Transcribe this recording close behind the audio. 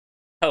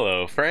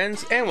Hello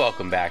friends, and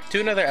welcome back to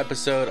another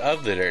episode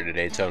of the Dirt to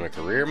Daytona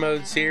Career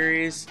Mode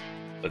series.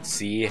 Let's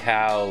see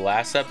how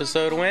last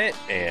episode went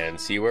and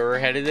see where we're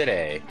headed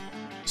today.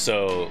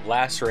 So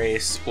last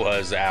race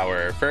was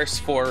our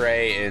first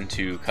foray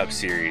into Cup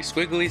Series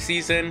Squiggly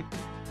season.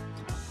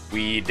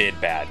 We did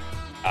bad.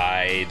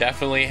 I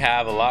definitely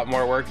have a lot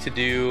more work to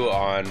do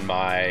on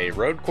my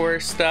road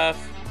course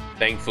stuff.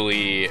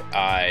 Thankfully,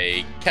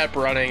 I kept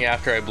running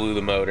after I blew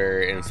the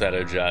motor instead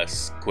of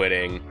just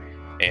quitting.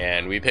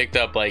 And we picked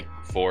up like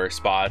 4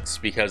 spots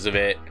because of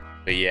it.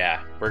 But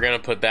yeah, we're gonna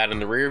put that in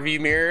the rear view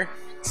mirror,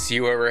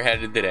 see where we're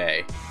headed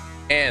today.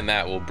 And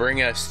that will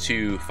bring us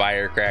to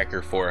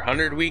Firecracker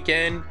 400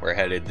 weekend. We're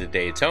headed to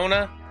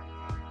Daytona.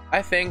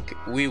 I think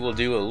we will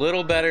do a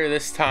little better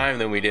this time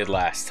than we did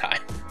last time.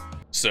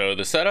 So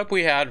the setup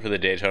we had for the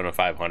Daytona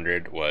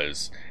 500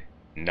 was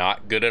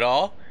not good at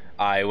all.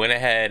 I went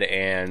ahead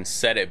and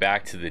set it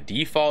back to the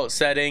default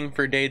setting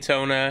for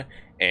Daytona,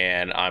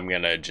 and I'm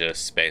gonna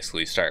just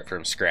basically start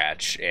from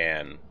scratch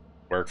and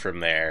work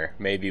from there.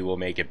 Maybe we'll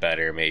make it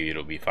better, maybe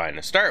it'll be fine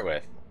to start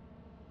with.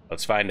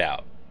 Let's find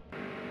out.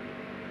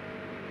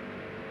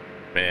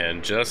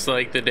 Man, just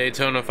like the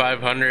Daytona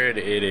 500,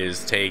 it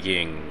is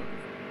taking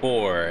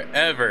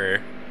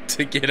forever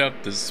to get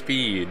up to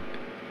speed.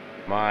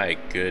 My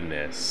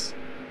goodness.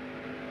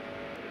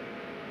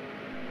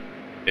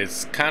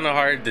 It's kind of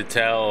hard to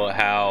tell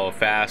how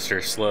fast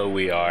or slow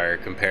we are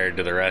compared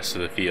to the rest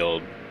of the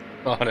field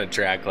on a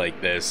track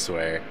like this,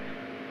 where,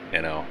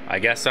 you know, I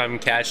guess I'm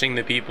catching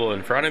the people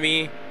in front of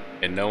me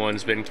and no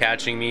one's been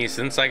catching me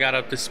since I got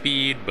up to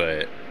speed,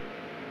 but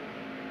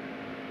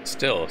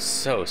still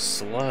so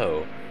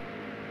slow.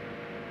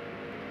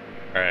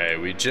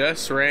 Alright, we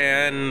just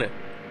ran,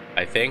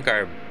 I think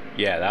that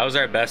was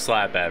our best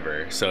lap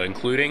ever. So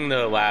including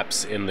the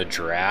laps in the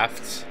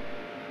draft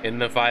in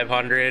the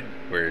 500,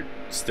 we're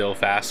still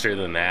faster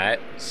than that,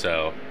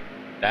 so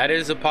that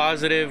is a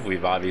positive.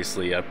 We've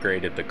obviously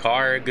upgraded the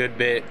car a good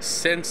bit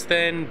since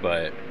then,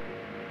 but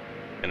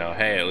you know,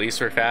 hey, at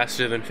least we're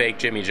faster than fake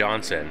Jimmy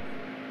Johnson.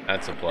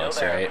 That's a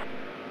plus, right?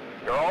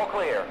 You're all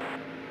clear.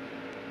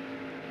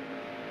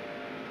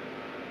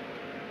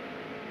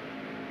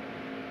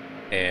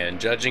 And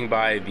judging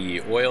by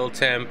the oil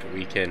temp,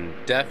 we can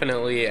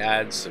definitely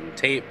add some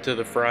tape to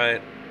the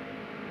front.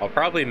 I'll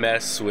probably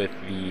mess with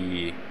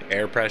the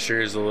air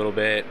pressures a little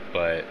bit,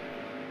 but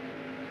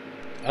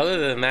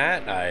other than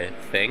that, I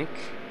think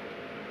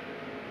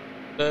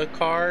the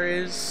car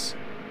is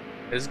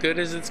as good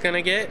as it's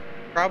gonna get,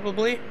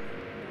 probably.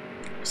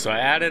 So I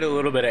added a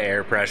little bit of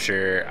air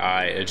pressure.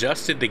 I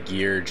adjusted the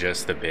gear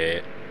just a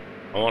bit.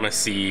 I want to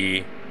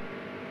see,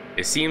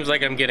 it seems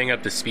like I'm getting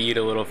up to speed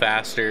a little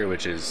faster,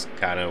 which is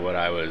kind of what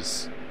I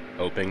was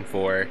hoping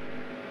for.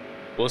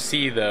 We'll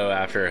see though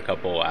after a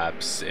couple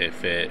laps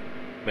if it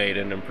made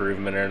an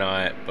improvement or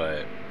not,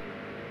 but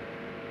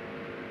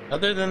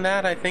other than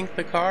that, I think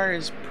the car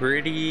is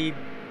pretty,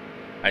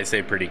 I'd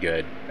say pretty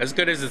good. As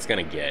good as it's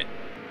gonna get.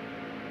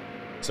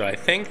 So I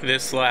think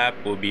this lap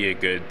will be a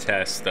good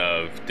test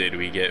of, did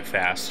we get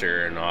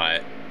faster or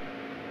not?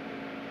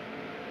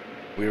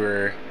 We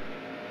were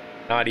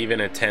not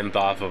even a 10th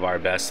off of our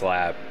best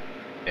lap,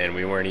 and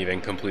we weren't even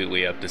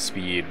completely up to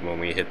speed when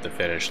we hit the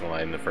finish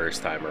line the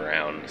first time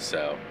around,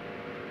 so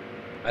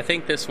I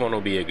think this one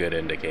will be a good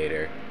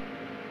indicator.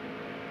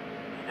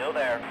 Still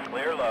there,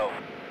 clear low.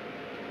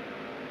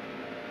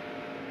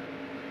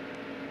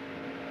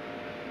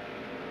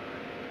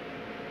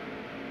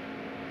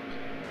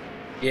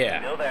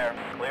 Yeah, Still there,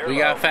 clear we low.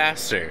 got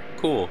faster.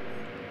 Cool.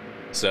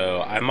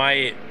 So I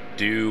might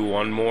do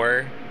one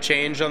more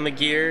change on the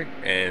gear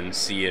and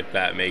see if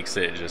that makes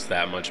it just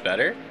that much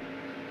better.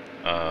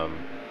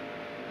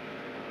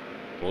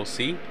 We'll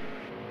see.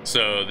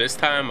 So this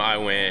time I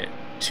went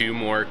 2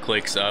 more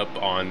clicks up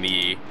on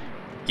the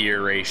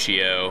gear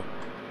ratio.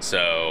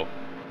 So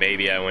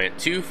maybe I went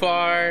too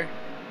far.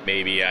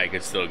 Maybe I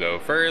could still go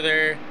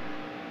further.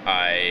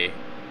 I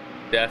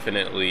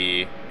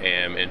definitely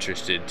am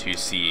interested to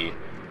see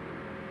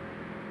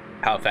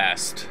how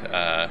fast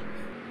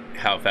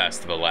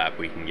of a lap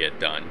we can get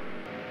done.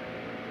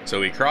 So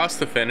we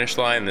crossed the finish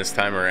line this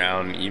time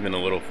around even a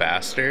little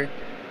faster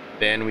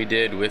than we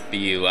did with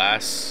the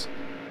last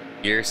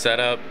gear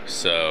setup,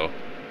 so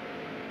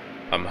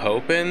I'm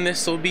hoping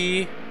this will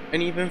be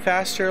an even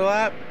faster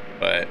lap,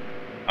 but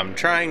I'm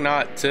trying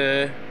not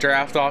to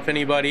draft off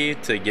anybody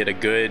to get a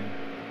good,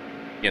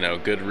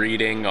 good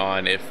reading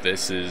on if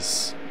this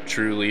is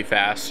truly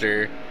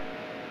faster.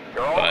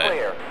 You're all but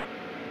clear.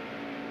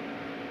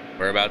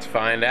 we're about to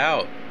find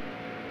out.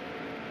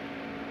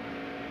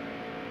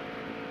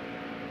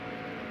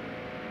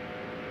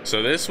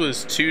 So this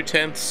was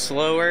 0.2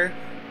 slower.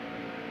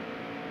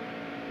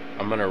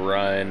 I'm gonna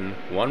run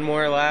one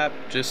more lap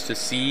just to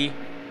see.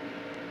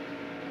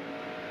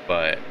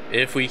 But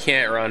if we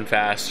can't run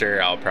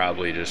faster, I'll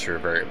probably just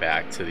revert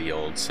back to the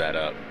old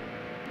setup.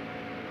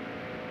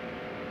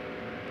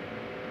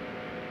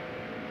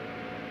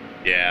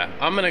 Yeah,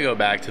 I'm gonna go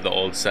back to the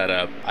old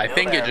setup. I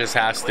think it just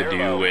has to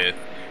do with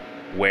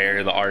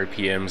where the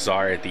RPMs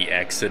are at the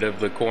exit of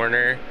the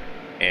corner,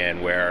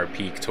 and where our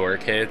peak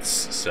torque hits.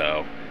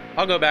 So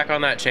I'll go back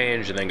on that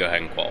change and then go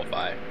ahead and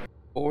qualify.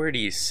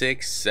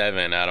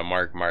 46.7 out of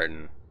Mark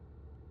Martin.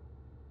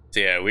 So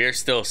yeah, we are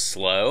still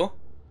slow.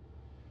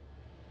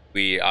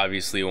 We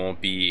obviously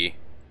won't be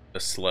the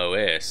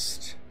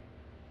slowest,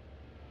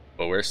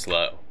 but we're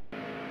slow.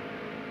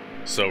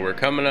 So we're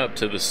coming up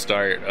to the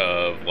start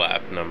of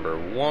lap number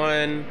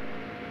 1.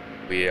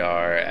 We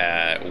are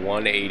at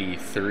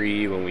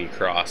 183 when we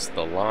cross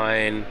the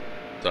line,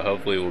 so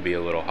hopefully we'll be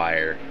a little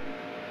higher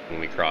when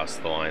we cross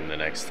the line the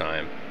next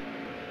time.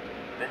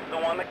 This is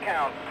the one that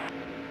counts.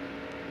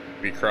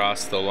 We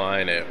crossed the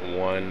line at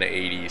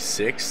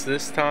 186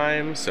 this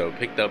time, so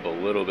picked up a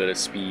little bit of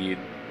speed.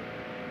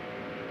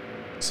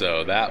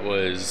 So that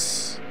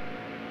was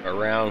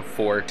around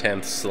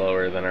 4/10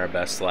 slower than our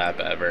best lap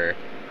ever.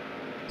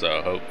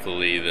 So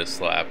hopefully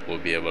this lap we'll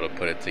be able to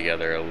put it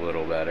together a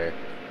little better.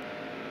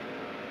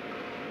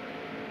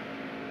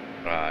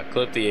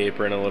 Clip the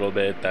apron a little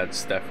bit.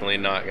 That's definitely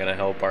not going to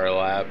help our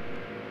lap.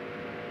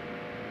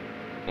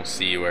 We'll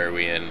see where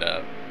we end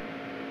up.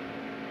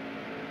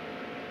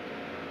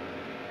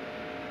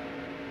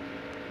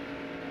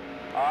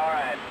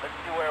 Alright, let's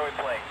see where we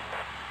place.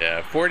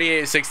 Yeah,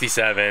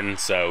 48.67,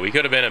 so we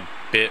could have been a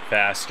bit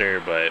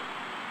faster, but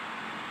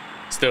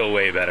still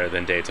way better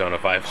than Daytona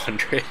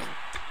 500.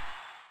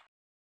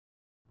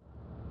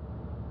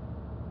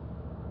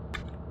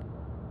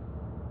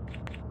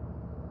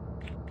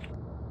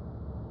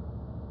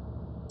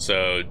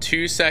 So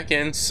 2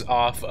 seconds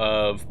off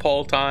of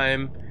pole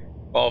time,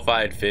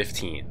 qualified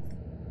 15th.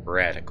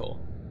 Radical.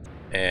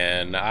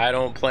 And I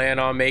don't plan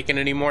on making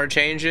any more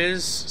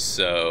changes,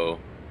 so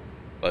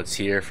let's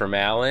hear from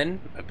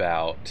Alan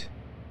about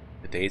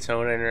the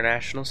Daytona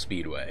International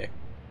Speedway.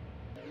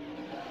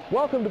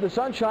 Welcome to the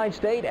Sunshine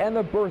State and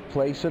the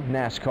birthplace of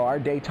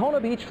NASCAR,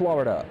 Daytona Beach,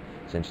 Florida.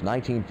 Since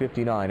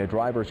 1959, a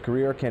driver's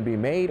career can be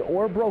made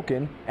or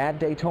broken at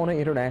Daytona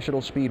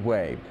International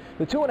Speedway.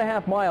 The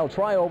 2.5-mile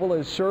tri-oval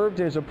has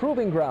served as a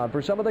proving ground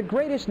for some of the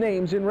greatest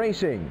names in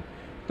racing.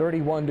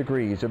 31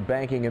 degrees of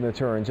banking in the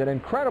turns and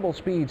incredible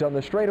speeds on the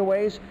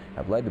straightaways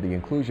have led to the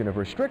inclusion of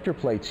restrictor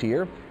plates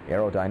here.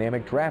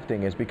 Aerodynamic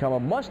drafting has become a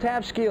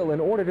must-have skill in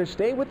order to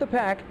stay with the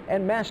pack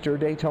and master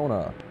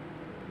Daytona.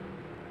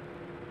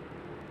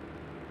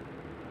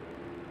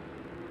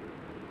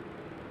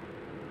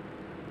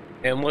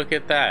 And look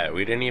at that,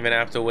 we didn't even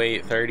have to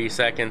wait 30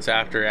 seconds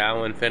after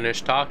Alan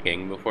finished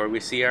talking before we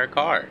see our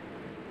car.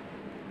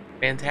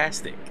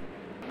 Fantastic.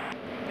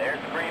 There's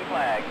the green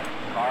flag.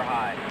 Car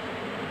high.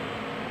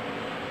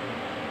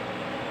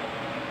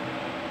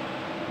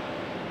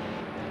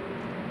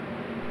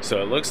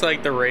 So it looks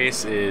like the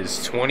race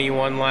is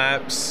 21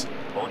 laps,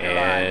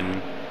 and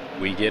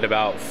we get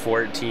about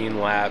 14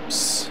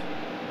 laps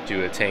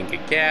to a tank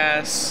of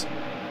gas.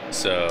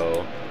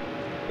 So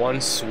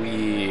once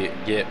we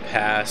get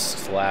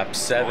past lap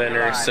 7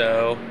 or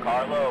so,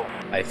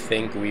 I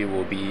think we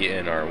will be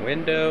in our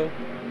window.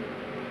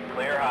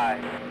 Clear high.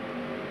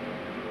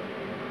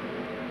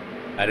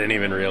 I didn't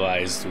even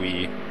realize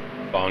we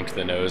bonked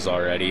the nose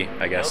already.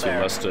 I guess we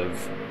must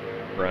have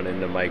run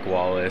into Mike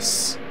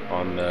Wallace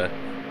on the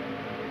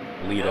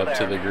lead up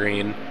to the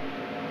green.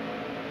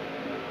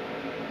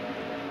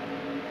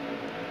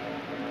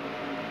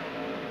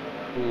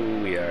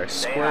 Ooh, we are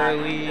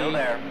squirrely. Still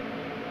there.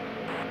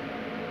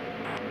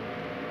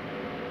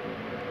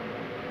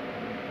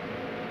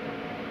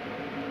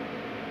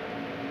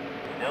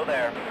 Still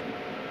there.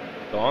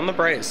 So on the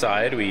bright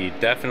side, we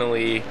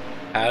definitely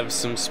have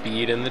some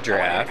speed in the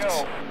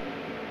draft.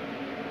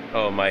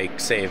 Oh, Mike,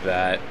 save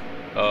that.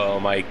 Oh,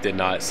 Mike did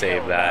not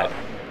save that.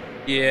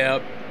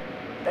 Yep.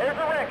 There's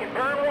a wreck in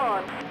turn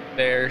 1.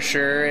 There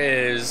sure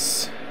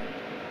is.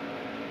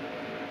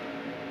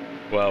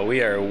 Well,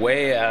 we are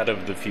way out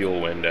of the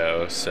fuel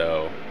window,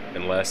 so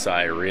unless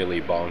I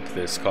really bonk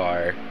this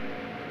car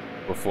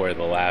before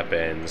the lap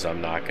ends,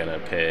 I'm not gonna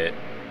pit.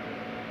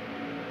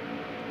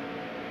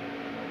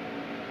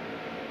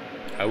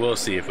 I will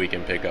see if we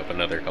can pick up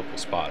another couple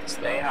spots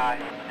though. Stay high.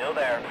 Still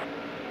there.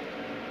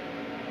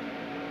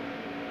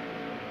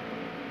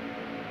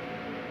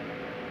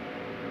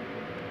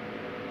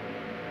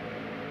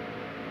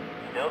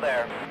 Still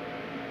there.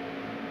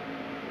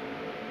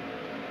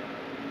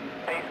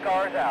 Pace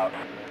cars out.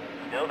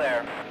 Still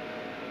there.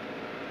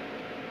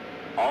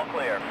 All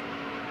clear.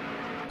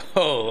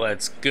 Oh,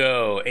 let's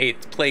go.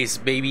 8th place,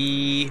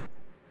 baby.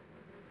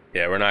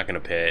 Yeah, we're not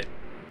gonna pit.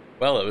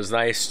 Well, it was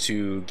nice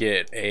to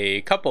get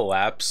a couple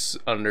laps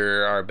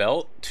under our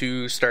belt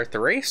to start the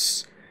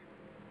race.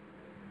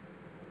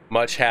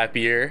 Much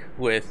happier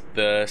with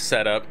the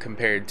setup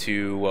compared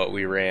to what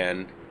we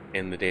ran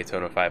in the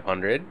Daytona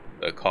 500.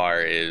 The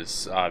car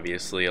is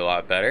obviously a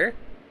lot better,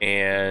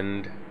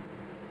 and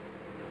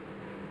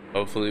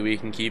hopefully we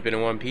can keep it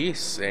in one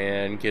piece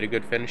and get a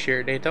good finish here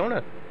at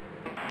Daytona.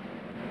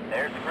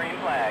 There's the green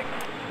flag.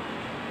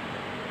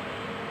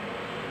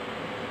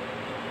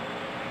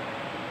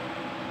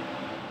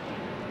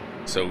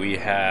 So we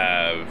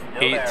have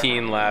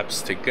 18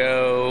 laps to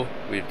go.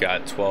 We've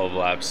got 12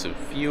 laps of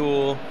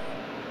fuel.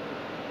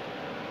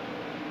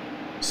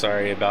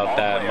 Sorry about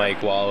that,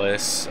 Mike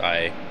Wallace.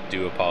 I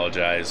do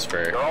apologize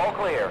for You're all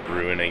clear.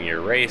 ruining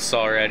your race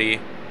already.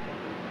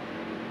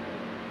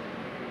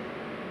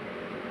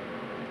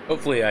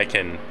 Hopefully I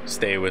can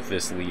stay with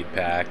this lead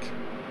pack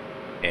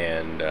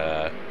and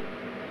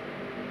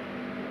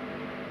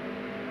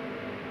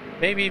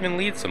maybe even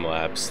lead some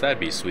laps. That'd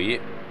be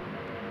sweet.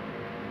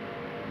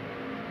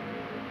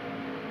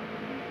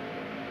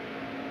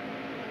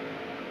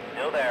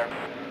 Still there.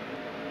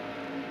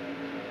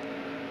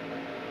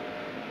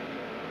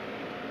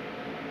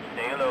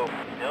 Stay low.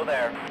 Still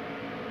there.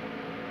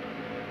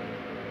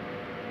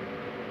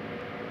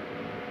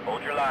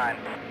 Hold your line.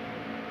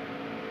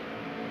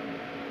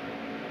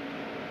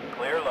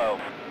 Clear low.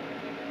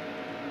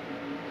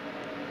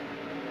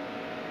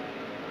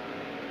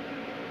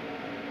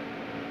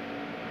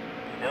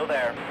 Still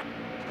there.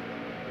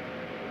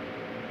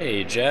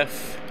 Hey,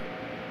 Jeff.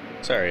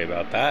 Sorry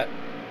about that.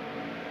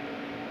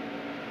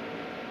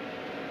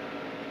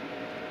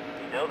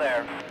 Still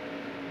there.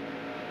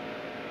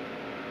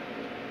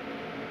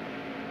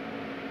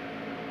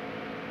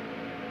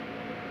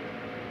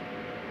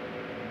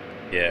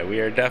 Yeah, we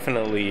are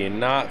definitely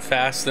not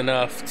fast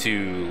enough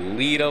to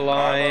lead a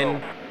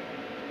line.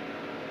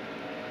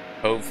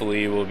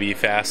 Hopefully we'll be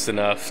fast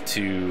enough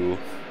to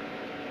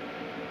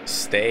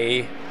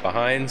stay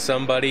behind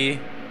somebody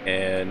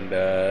and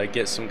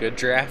get some good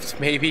drafts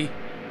maybe.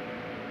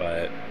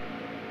 But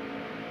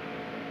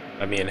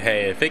I mean,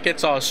 hey, if it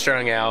gets all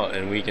strung out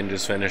and we can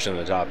just finish in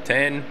the top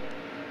 10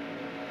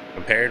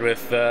 compared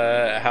with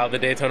how the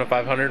Daytona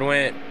 500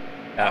 went,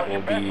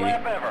 that'll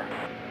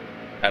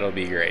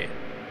be great.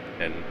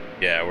 And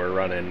yeah, we're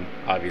running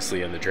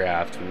obviously in the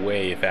draft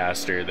way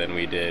faster than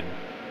we did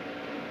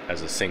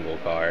as a single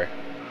car.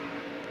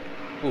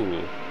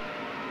 Ooh,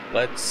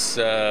 let's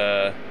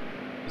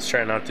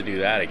try not to do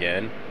that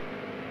again.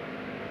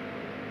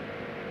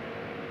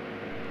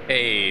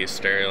 Hey,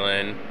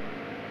 Sterling.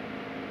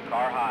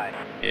 Car high.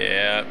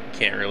 Yeah,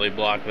 can't really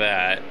block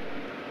that.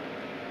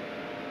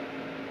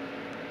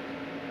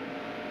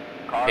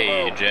 Car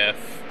Hey, low.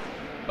 Jeff.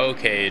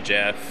 Okay,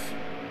 Jeff.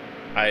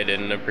 I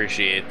didn't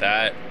appreciate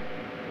that.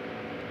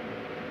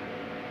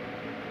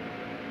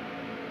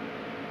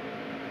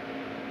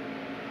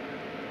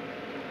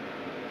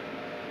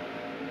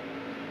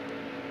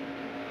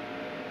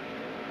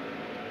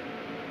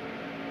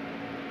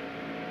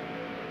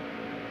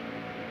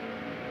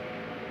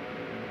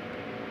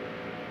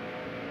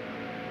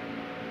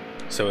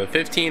 So with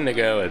 15 to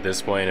go at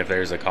this point, if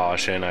there's a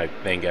caution, I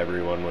think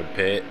everyone would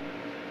pit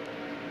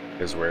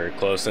because we're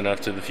close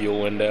enough to the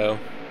fuel window.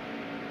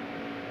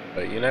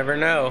 But you never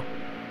know.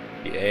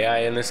 The AI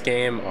in this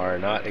game are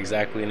not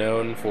exactly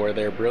known for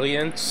their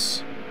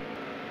brilliance.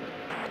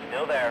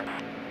 Still there.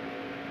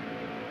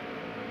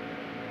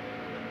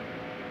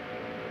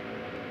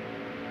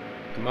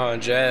 Come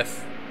on,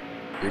 Jeff.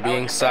 You're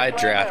being side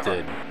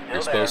drafted.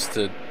 You're supposed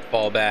to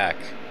fall back.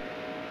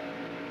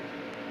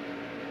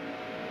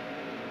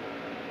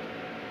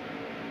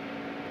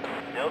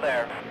 Still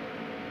there.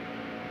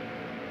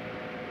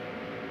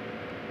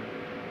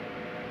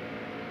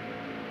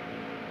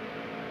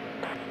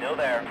 Still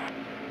there.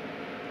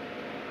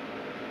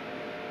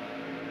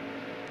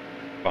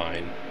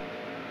 Fine.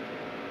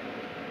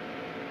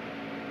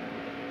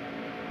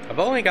 I've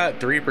only got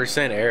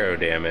 3% aero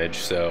damage,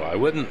 so I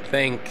wouldn't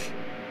think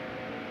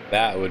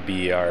that would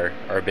be our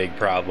big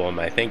problem.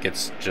 I think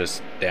it's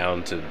just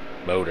down to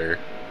motor.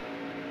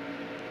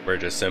 We're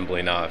just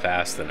simply not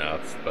fast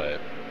enough, but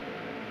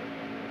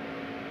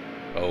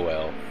oh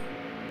well.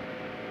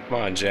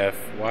 Come on, Jeff.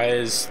 Why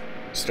is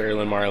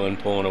Sterling Marlin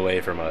pulling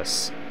away from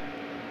us?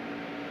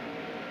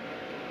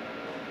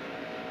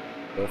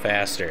 Go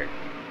faster.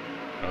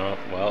 Oh,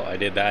 well, I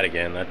did that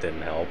again. That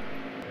didn't help.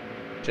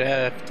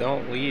 Jeff,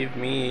 don't leave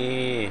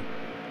me.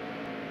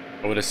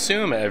 I would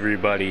assume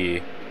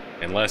everybody,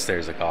 unless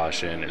there's a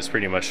caution, is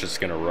pretty much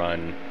just going to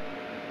run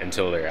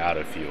until they're out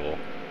of fuel.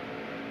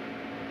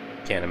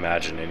 Can't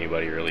imagine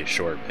anybody really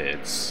short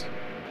pits.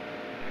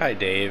 Hi,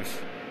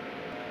 Dave.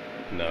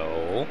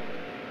 No.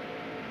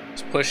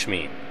 Just push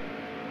me.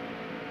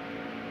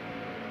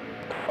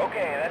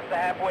 Okay, that's the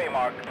halfway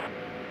mark.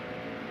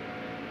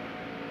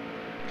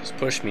 Just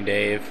push me,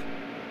 Dave.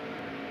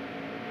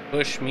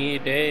 Push me,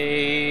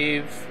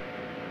 Dave.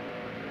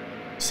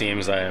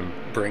 Seems I am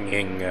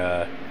bringing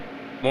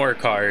more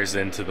cars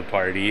into the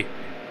party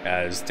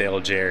as Dale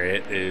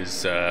Jarrett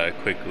is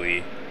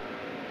quickly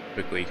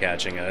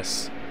catching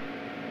us.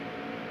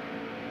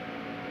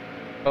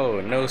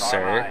 Oh, no,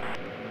 sir.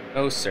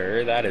 No,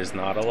 sir, that is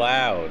not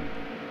allowed.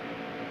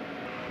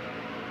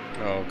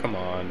 Oh, come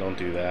on, don't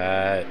do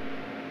that.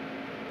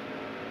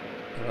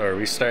 Oh, are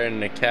we starting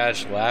to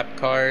catch lap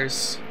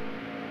cars?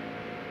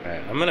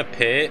 Alright, I'm gonna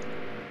pit.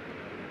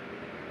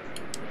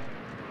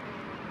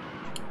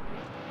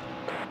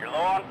 You're low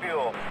on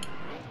fuel.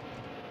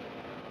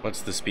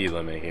 What's the speed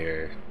limit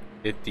here?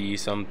 50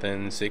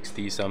 something,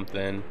 60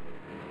 something.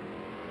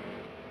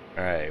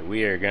 Alright,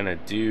 we are gonna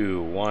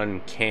do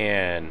 1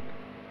 can,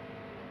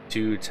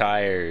 2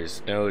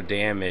 tires, no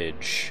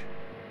damage.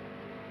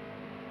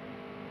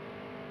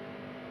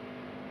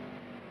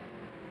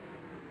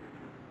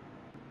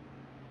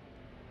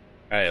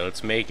 All right,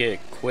 let's make it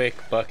quick,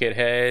 bucket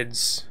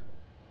heads.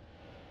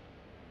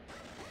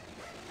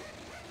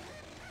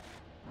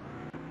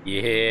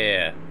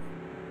 Yeah.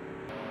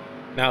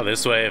 Now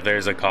this way, if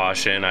there's a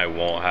caution, I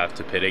won't have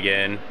to pit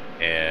again.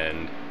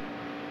 And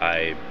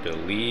I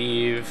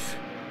believe,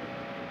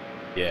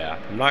 yeah,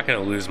 I'm not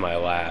gonna lose my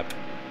lap.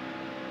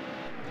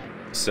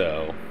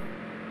 So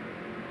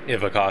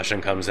if a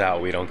caution comes out,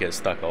 we don't get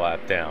stuck a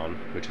lap down,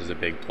 which is a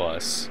big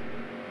plus.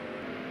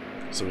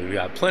 So we've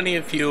got plenty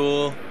of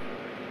fuel.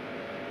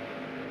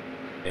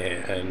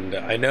 And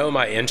I know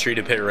my entry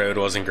to pit road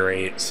wasn't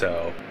great,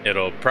 so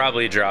it'll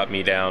probably drop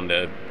me down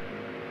to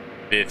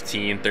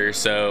 15th or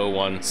so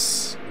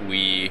once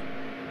we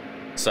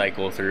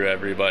cycle through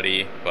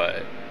everybody,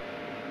 but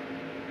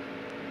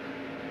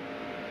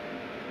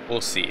we'll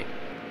see.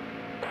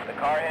 The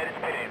car head is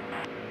pitted.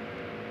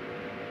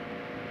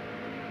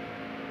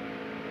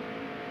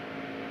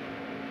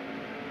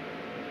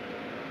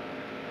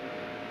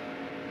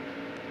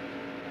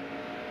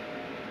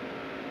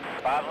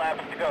 Five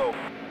laps to go.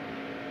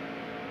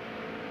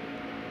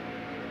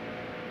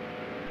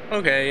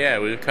 Okay, yeah,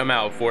 we've come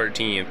out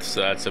 14th, so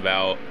that's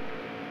about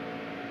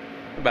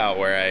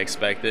where I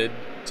expected,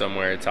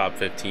 somewhere top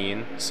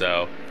 15.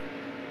 So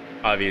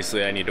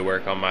obviously I need to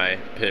work on my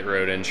pit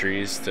road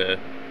entries to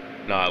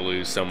not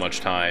lose so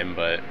much time,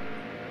 but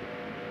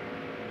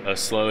a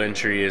slow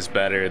entry is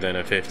better than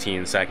a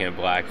 15-second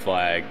black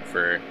flag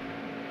for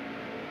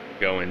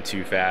going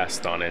too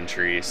fast on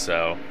entry,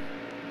 so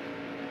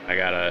I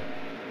gotta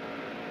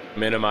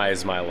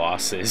minimize my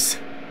losses.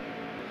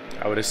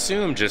 I would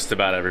assume just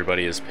about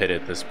everybody is pit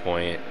at this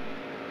point.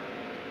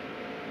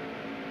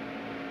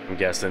 I'm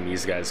guessing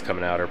these guys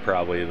coming out are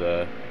probably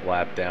the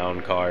lap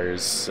down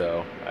cars,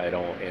 so I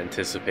don't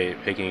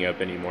anticipate picking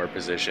up any more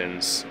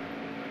positions.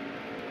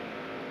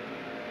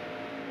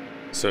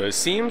 So it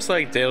seems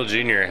like Dale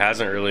Jr.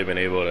 hasn't really been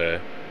able to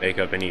make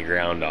up any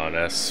ground on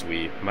us.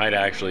 We might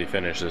actually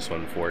finish this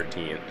one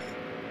 14th,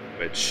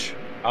 which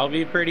I'll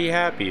be pretty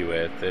happy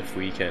with if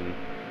we can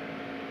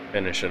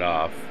finish it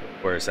off.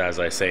 Of course, as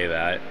I say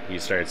that, he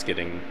starts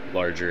getting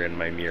larger in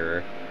my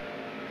mirror.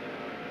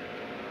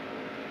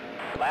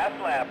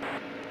 Last lap.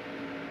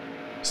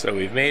 So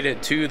we've made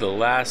it to the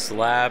last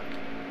lap.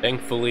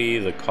 Thankfully,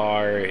 the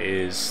car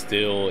is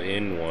still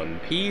in one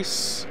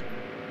piece.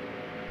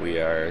 We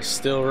are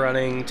still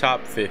running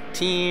top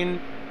 15,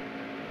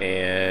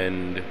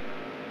 and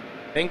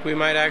I think we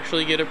might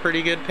actually get a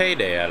pretty good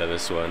payday out of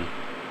this one.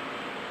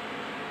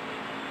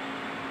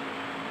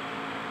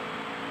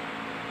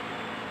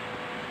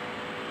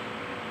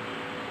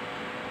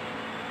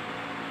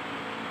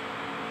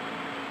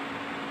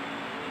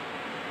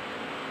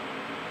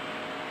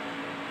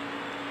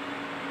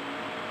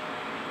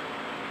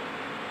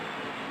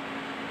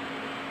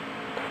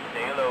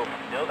 Stay low.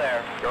 Still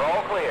there. You're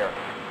all clear.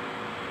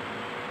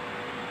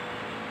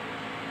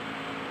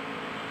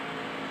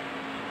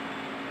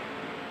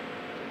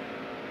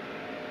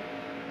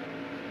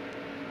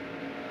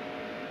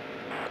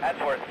 That's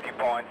worth a few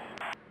points.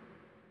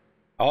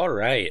 All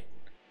right.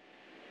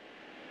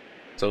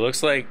 So it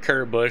looks like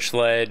Kurt Busch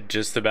led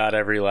just about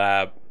every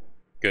lap.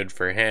 Good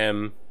for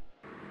him.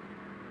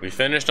 We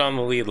finished on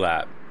the lead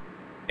lap,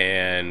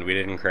 and we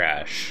didn't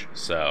crash,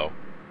 so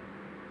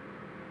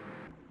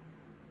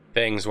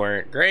things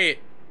weren't great.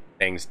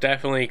 Things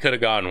definitely could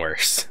have gone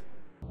worse.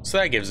 So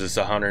that gives us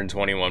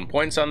 121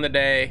 points on the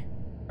day.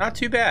 Not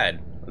too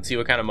bad. Let's see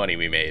what kind of money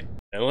we made.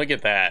 And look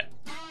at that,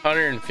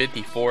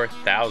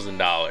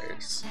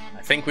 $154,000.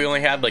 I think we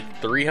only had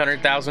like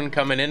 300,000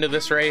 coming into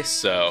this race,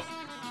 so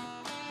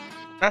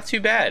not too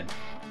bad.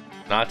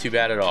 Not too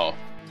bad at all.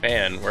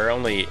 Man, we're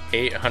only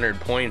 800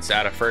 points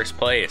out of first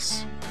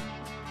place.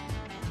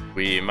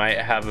 We might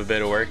have a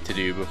bit of work to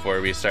do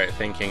before we start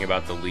thinking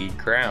about the league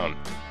crown.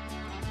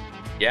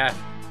 Yeah,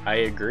 I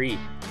agree.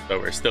 But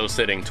we're still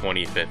sitting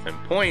 25th in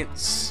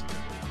points.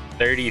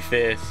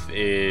 35th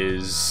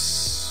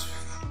is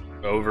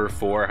over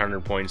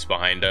 400 points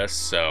behind us,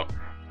 so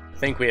I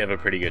think we have a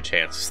pretty good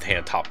chance to stay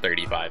on top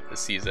 35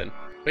 this season.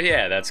 But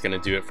yeah, that's gonna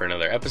do it for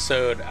another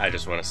episode. I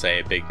just want to say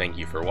a big thank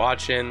you for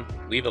watching.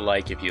 Leave a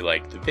like if you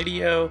liked the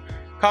video,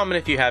 comment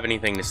if you have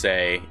anything to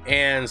say,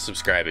 and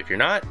subscribe if you're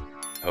not.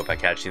 I hope I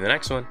catch you in the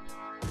next one.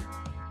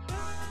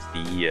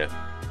 See ya.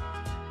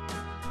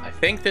 I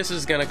think this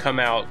is gonna come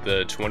out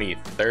the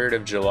 23rd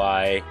of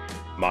July.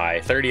 My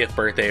 30th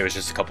birthday was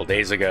just a couple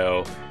days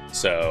ago,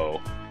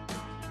 so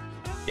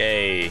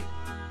yay,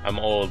 I'm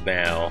old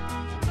now.